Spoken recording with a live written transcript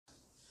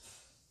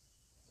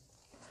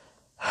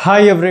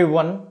Hi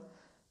everyone.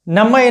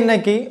 நம்ம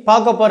இன்னைக்கு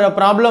பார்க்க போற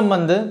ப்ராப்ளம்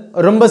வந்து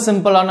ரொம்ப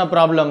சிம்பிளான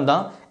ப்ராப்ளம்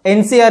தான்.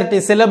 NCERT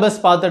சிலபஸ்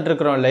பார்த்துட்டு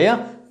இருக்கோம் இல்லையா?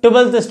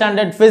 12th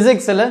ஸ்டாண்டர்ட்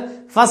பிசிக்ஸ்ல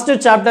ஃபர்ஸ்ட்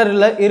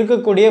சாப்டர்ல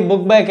இருக்கக்கூடிய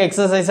புக் பேக்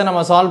எக்ஸசைஸை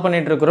நம்ம சால்வ்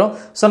பண்ணிட்டு இருக்கோம்.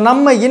 சோ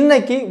நம்ம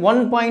இன்னைக்கு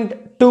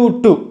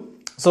 1.22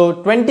 சோ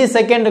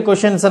 22nd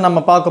क्वेश्चंस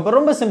நம்ம பார்க்க போறோம்.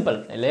 ரொம்ப சிம்பிள்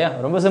இல்லையா?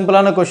 ரொம்ப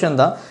சிம்பிளான क्वेश्चन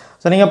தான்.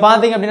 சோ நீங்க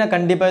பாத்தீங்க அப்படினா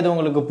கண்டிப்பா இது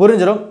உங்களுக்கு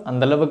புரிஞ்சிரும்.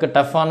 அந்த அளவுக்கு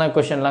டஃப்பான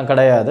क्वेश्चनலாம்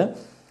கிடையாது.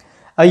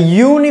 A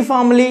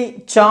uniformly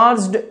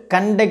charged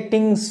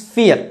conducting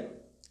sphere.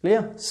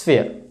 Clear?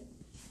 Sphere.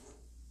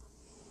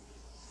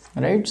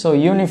 Right? So,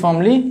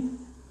 uniformly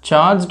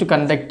charged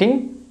conducting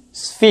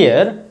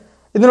sphere.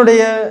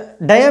 இதனுடைய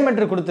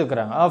diameter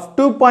கொடுத்திருக்காங்க of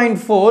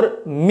 2.4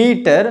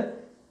 meter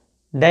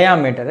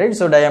diameter. Right?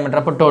 So, diameter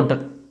அப்ப total.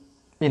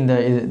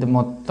 இது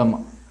மொத்தமா.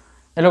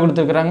 எவ்வளவு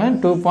கொடுத்திருக்காங்க?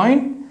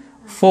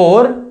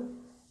 2.4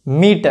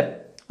 meter.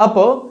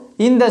 அப்போ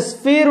இந்த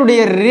sphere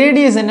உடைய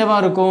radius என்னவா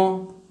இருக்கும்?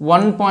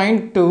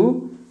 1.2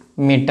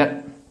 meter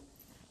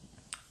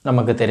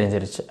நமக்கு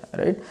தெரிஞ்சிருச்சு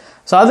ரைட்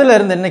சோ அதுல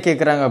இருந்து என்ன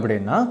கேக்குறாங்க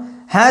அப்படினா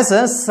has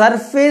a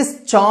surface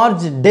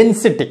charge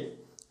density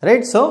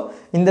right so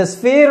இந்த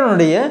ஸ்பியர்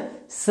உடைய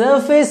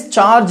surface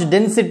charge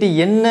density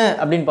என்ன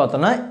அப்படினு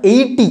பார்த்தோம்னா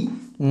 80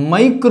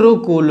 மைக்ரோ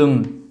கூலும்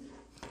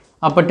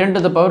அப்ப 10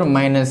 to the power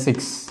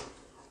 -6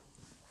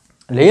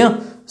 இல்லையா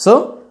சோ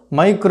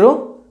மைக்ரோ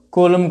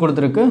கூலும்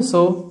கொடுத்திருக்கு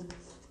சோ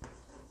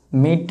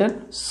மீட்டர்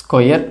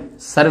ஸ்கொயர்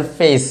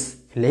surface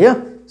இல்லையா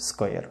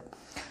ஸ்கொயர்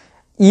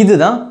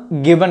இதுதான்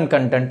given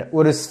content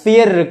ஒரு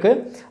ஸ்பியர் இருக்கு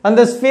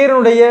அந்த ஸ்பியர்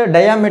உடைய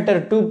diameter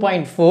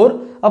 2.4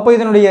 அப்ப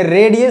இதனுடைய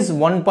radius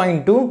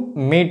 1.2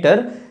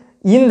 மீட்டர்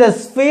இந்த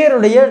ஸ்பியர்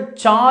உடைய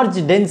charge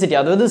density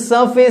அதாவது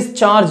surface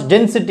charge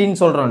density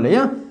ன்னு சொல்றோம்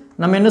இல்லையா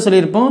நம்ம என்ன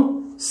சொல்லிருப்போம்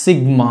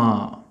sigma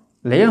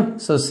இல்லையா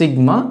so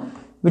sigma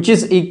which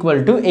is equal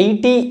to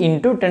 80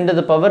 into 10 to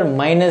the power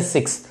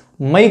 -6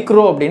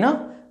 micro அப்படினா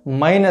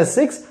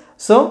 -6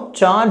 so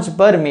charge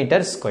per meter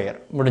square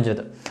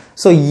முடிஞ்சது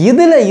so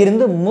இதுல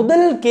இருந்து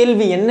முதல்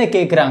கேள்வி என்ன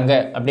கேக்குறாங்க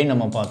அப்படி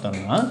நம்ம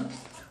பார்த்தோம்னா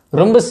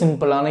ரொம்ப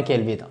சிம்பிளான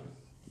கேள்வி தான்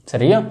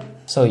சரியா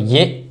so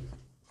a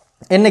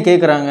என்ன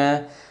கேக்குறாங்க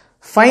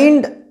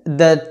find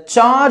the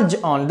charge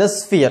on the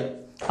sphere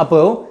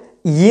அப்போ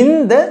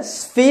இந்த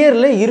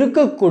ஸ்பியர்ல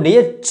இருக்கக்கூடிய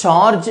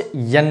சார்ஜ்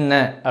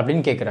என்ன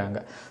அப்படினு கேக்குறாங்க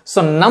so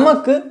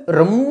நமக்கு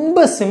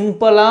ரொம்ப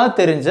சிம்பிளா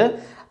தெரிஞ்ச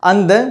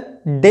அந்த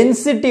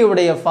டென்சிட்டி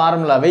உடைய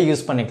ஃபார்முலாவை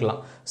யூஸ்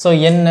பண்ணிக்கலாம் so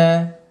என்ன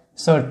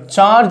so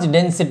charge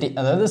density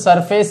அதாவது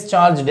surface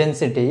charge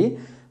density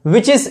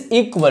which is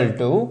equal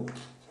to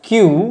q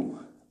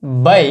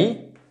by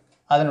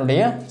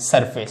அதனுடைய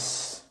surface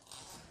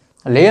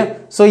இல்லையா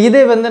so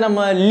இதே வந்து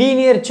நம்ம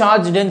linear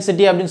charge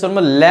density அப்படினு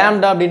சொல்லும்போது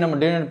lambda அப்படி நம்ம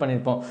டினோட்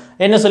பண்ணிருப்போம்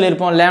என்ன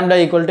சொல்லிருப்போம் lambda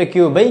equal to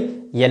q by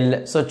l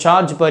so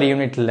charge per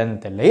unit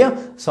length இல்லையா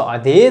so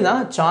அதே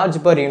தான் charge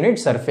per unit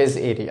surface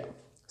area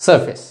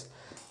surface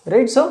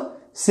right so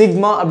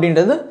sigma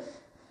அப்படின்றது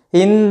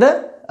இந்த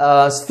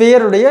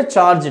ஸ்பியர் உடைய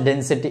சார்ஜ்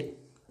டென்சிட்டி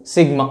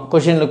சிக்மா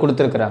क्वेश्चनல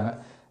கொடுத்திருக்காங்க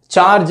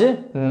சார்ஜ்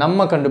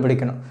நம்ம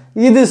கண்டுபிடிக்கணும்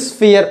இது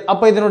ஸ்பியர்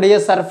அப்ப இதனுடைய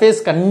சர்ஃபேஸ்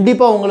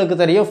கண்டிப்பா உங்களுக்கு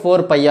தெரியும்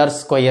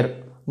 4πr²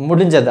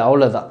 முடிஞ்சது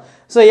அவ்வளவுதான்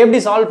சோ எப்படி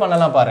சால்வ்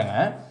பண்ணலாம் பாருங்க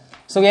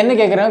சோ என்ன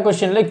கேக்குறாங்க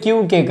क्वेश्चनல q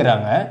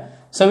கேக்குறாங்க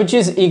so which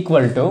is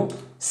equal to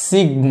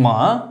sigma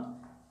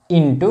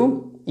into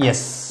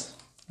s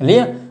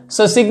இல்லையா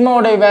சோ சிக்மா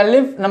உடைய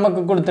வேல்யூ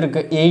நமக்கு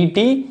கொடுத்திருக்கு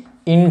 80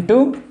 into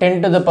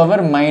 10 to the power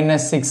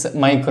 -6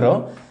 micro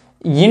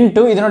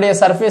into இதனுடைய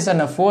surface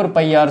என்ன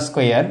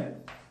 4πr²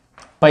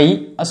 pi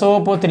so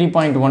அப்போ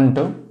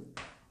 3.12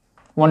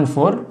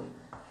 14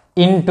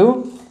 into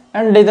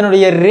and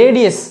இதனுடைய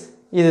radius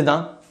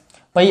இதுதான்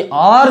pi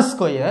r²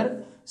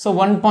 so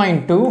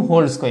 1.2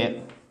 whole square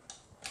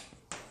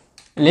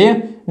இல்லையா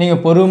நீங்க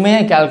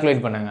பொறுமையா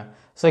கால்குலேட் பண்ணுங்க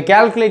so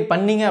கால்குலேட்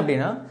பண்ணீங்க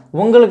அப்படினா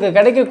உங்களுக்கு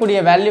கிடைக்கக்கூடிய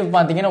வேல்யூ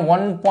பாத்தீங்கன்னா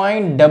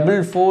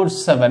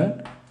 1.447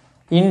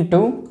 into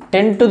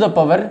 10 to the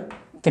power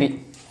 3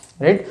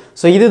 right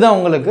so இதுதான்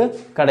உங்களுக்கு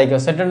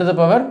கிடைக்கும் set to the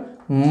power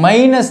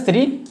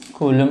 -3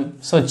 coulomb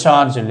so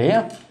charge இல்லையா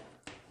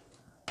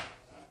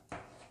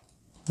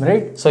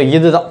right so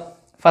இதுதான்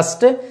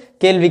first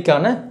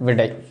கேள்விக்கான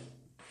விடை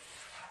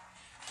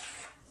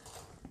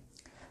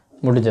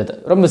முடிஞ்சது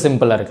ரொம்ப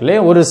சிம்பிளா இருக்கு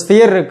இல்லையா ஒரு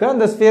ஸ்பியர் இருக்கு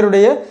அந்த ஸ்பியர்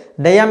உடைய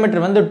diameter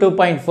வந்து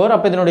 2.4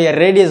 அப்ப இதனுடைய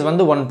radius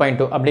வந்து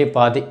 1.2 அப்படியே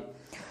பாதி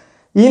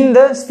இந்த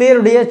ஸ்பியர்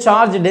உடைய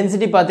சார்ஜ்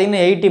டென்சிட்டி பாத்தீங்கன்னா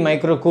 80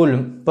 micro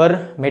coulomb per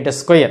meter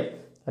square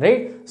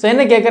right so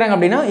என்ன கேக்குறாங்க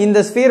அப்படினா இந்த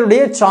ஸ்பியர்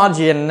உடைய சார்ஜ்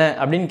என்ன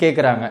அப்படினு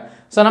கேக்குறாங்க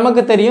so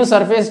நமக்கு தெரியும்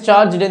surface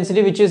charge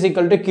density which is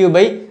equal to q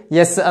by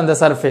s அந்த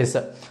surface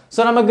so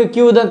நமக்கு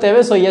q தான்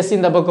தேவை so s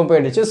இந்த பக்கம்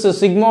போயிடுச்சு so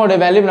sigma ஓட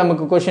வேல்யூ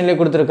நமக்கு क्वेश्चनல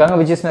கொடுத்திருக்காங்க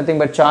which is nothing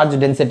but charge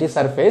density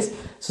surface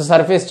so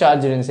surface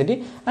charge density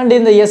and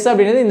இந்த s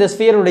அப்படினது இந்த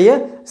ஸ்பியர் உடைய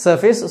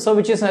surface so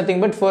which is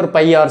nothing but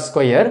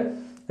 4πr²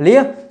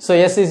 இல்லையா so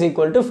s is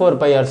equal to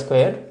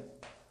 4πr².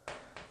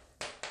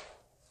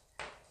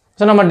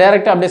 So நம்ம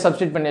டைரக்ட்டா அப்படியே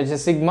சப்ஸ்டிட்யூட் பண்ணியாச்சு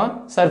sigma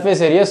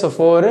surface area so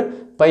 4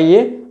 pi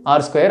r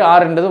square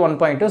r என்றது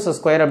 1.2 so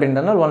square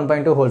அப்படின்றதால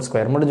 1.2 whole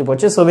square முடிஞ்சு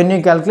போச்சு so when you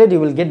calculate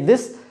you will get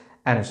this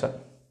answer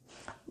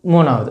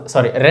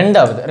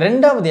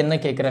ரெண்டாவது என்ன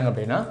கேட்குறாங்க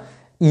அப்படின்னா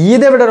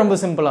இதை விட ரொம்ப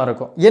சிம்பிளாக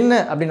இருக்கும். என்ன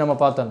அப்படின்னு நம்ம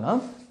பார்த்தோம்னா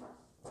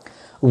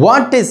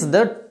what is the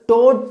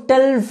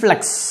total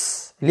flux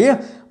இல்லையா,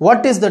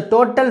 what is the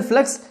total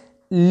flux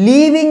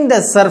leaving the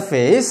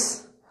surface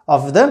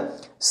of the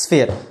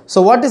sphere. So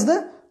what is the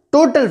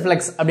total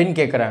flux அப்படின்னு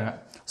கேட்குறாங்க.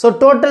 So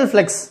total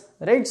flux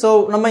right. So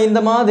நம்ம இந்த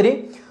மாதிரி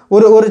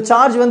ஒரு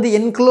சார்ஜ் வந்து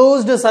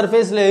என்க்ளோஸ்டு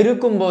சர்ஃபேஸில்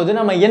இருக்கும்போது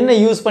நம்ம என்ன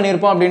யூஸ்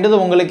பண்ணியிருப்போம் அப்படின்றது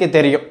உங்களுக்கே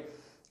தெரியும்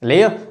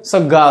இல்லையா. ஸோ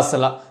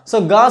காஸ்லா, ஸோ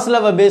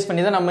காஸ்லாவை பேஸ்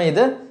பண்ணி தான் நம்ம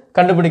இதை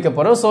கண்டுபிடிக்க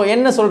போகிறோம். ஸோ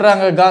என்ன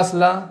சொல்கிறாங்க,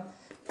 காஸ்லா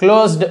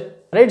closed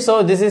right. So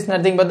this is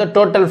nothing but the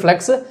total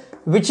flux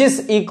which is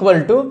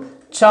equal to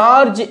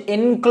charge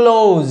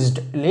enclosed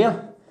இல்லையா,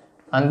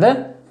 அந்த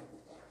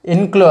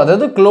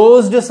அதாவது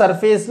க்ளோஸ்டு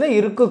சர்ஃபேஸில்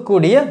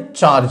இருக்கக்கூடிய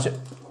charge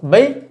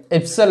pi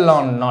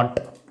epsilon not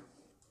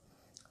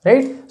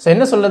right. So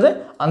என்ன சொல்றது,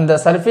 அந்த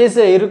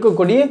சர்ஃபேஸில்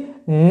இருக்கக்கூடிய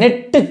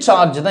நெட்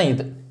சார்ஜ் தான்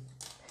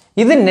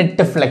இது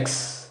நெட் ஃப்ளக்ஸ்.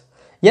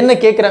 என்ன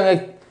கேட்குறாங்க,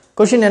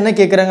 கொஷின் என்ன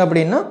கேட்குறாங்க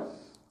அப்படின்னா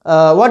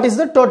what is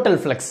the total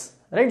flux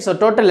right. So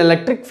total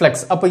electric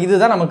flux, அப்போ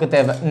இதுதான் நமக்கு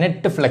தேவை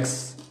net flux.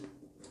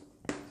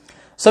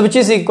 So which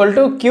is equal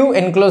to Q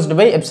enclosed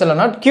pi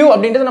epsilon not. Q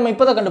அப்படின்றது நம்ம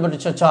இப்போ தான்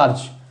கண்டுபிடிச்சோம்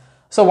charge.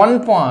 So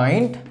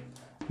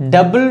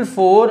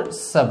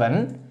 1.447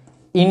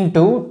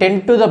 into 10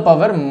 to the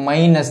power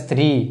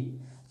 -3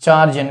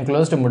 charge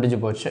enclosed முடிஞ்சு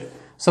போச்சு.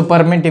 ஸோ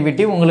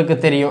பர்மிட்டிவிட்டி உங்களுக்கு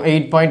தெரியும்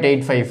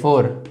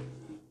 8.854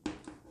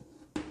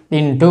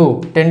 into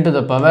 10 to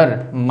the power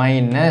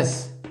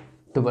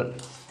 -12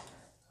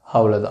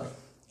 அவ்வளோதான்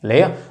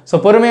இல்லையா. ஸோ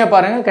பொறுமையாக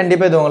பாருங்கள்,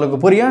 கண்டிப்பாக இது உங்களுக்கு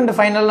புரியும். அண்ட்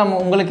ஃபைனல் நம்ம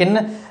உங்களுக்கு என்ன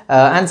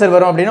ஆன்சர்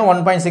வரும் அப்படின்னா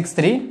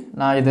 1.63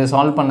 நான் இது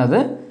சால்வ் பண்ணது.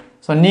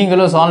 ஸோ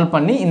நீங்களும் சால்வ்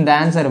பண்ணி இந்த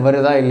ஆன்சர்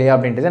வருதா இல்லையா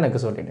அப்படின்றது எனக்கு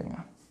சொல்லிடுங்க.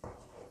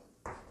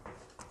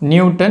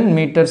 Newton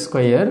metre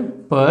square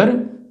per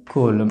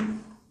coulomb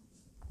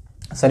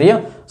சரியா.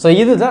 ஸோ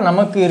இதுதான்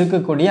நமக்கு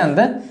இருக்கக்கூடிய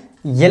அந்த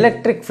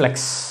electric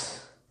flux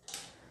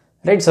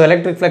right. So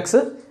electric flux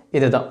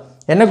இதுதான்.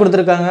 என்ன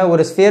கொடுத்துருக்காங்க,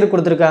 ஒரு ஸ்பியர்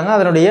கொடுத்துருக்காங்க,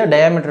 அதனுடைய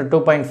டயாமீட்டர்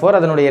 2.4,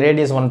 அதனுடைய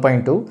ரேடியஸ்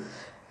 1.2.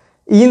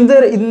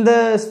 இந்த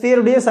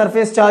ஸ்பியருடைய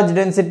surface charge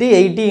density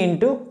 80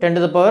 into 10 to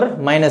the power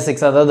 -6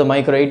 அதாவது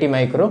 80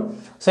 மைக்ரோ.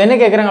 ஸோ என்ன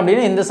கேட்குறாங்க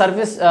அப்படின்னா இந்த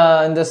சர்ஃபேஸ்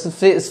இந்த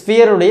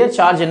ஸ்பியருடைய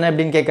சார்ஜ் என்ன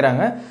அப்படின்னு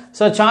கேட்குறாங்க.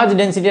 ஸோ சார்ஜ்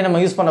டென்சிட்டியை நம்ம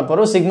யூஸ் பண்ண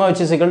போகிறோம் sigma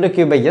which is equal to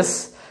Q/S.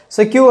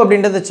 So Q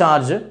அப்படின்றது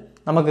சார்ஜ்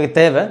நமக்கு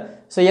தேவை.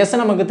 ஸோ எஸ்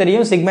நமக்கு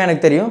தெரியும், சிக்மா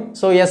எனக்கு தெரியும்.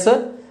 So S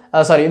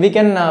we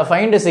can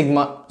find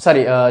sigma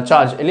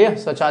charge இல்லையா.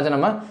 ஸோ சார்ஜை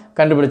நம்ம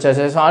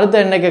கண்டுபிடிச்சாச்சு. ஸோ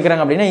அடுத்து என்ன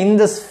கேட்குறாங்க அப்படின்னா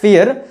இந்த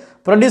ஸ்பியர்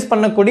ப்ரொடியூஸ்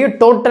பண்ணக்கூடிய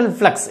டோட்டல்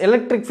ஃப்ளக்ஸ்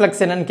எலக்ட்ரிக்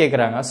ஃப்ளக்ஸ் என்னன்னு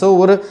கேட்குறாங்க. ஸோ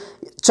ஒரு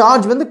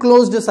சார்ஜ் வந்து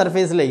க்ளோஸ்டு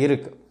சர்ஃபேஸில்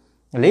இருக்கு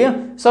இல்லையா.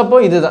 ஸோ அப்போ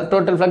இதுதான்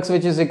total flux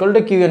which is equal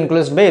to Q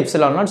enclosed by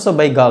epsilon naught. So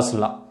by cos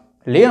லா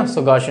இல்லையா. So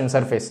Gaussian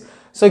surface.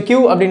 So Q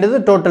அப்படின்றது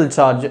டோட்டல்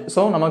சார்ஜ்.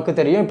 ஸோ நமக்கு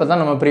தெரியும், இப்போ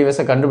தான் நம்ம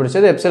ப்ரீவியஸாக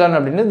கண்டுபிடிச்சது. எப்சிலான்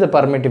அப்படின்றது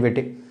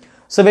permittivity.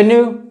 So when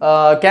you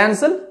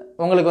cancel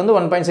உங்களுக்கு வந்து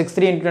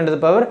 1.63 into 10 to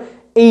the power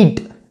 8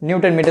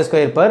 Newton metre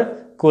square per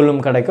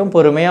coulomb கிடைக்கும்.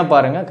 பொறுமையாக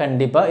பாருங்கள்,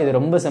 கண்டிப்பாக இது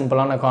ரொம்ப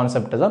சிம்பிளான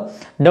கான்செப்ட் தான்.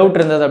 டவுட்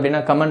இருந்தது அப்படின்னா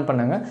கமெண்ட்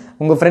பண்ணுங்கள்,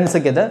 உங்கள்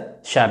ஃப்ரெண்ட்ஸுக்கு இதை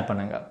ஷேர்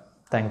பண்ணுங்கள்.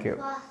 Thank you.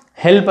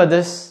 Help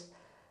others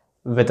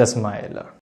with a smile.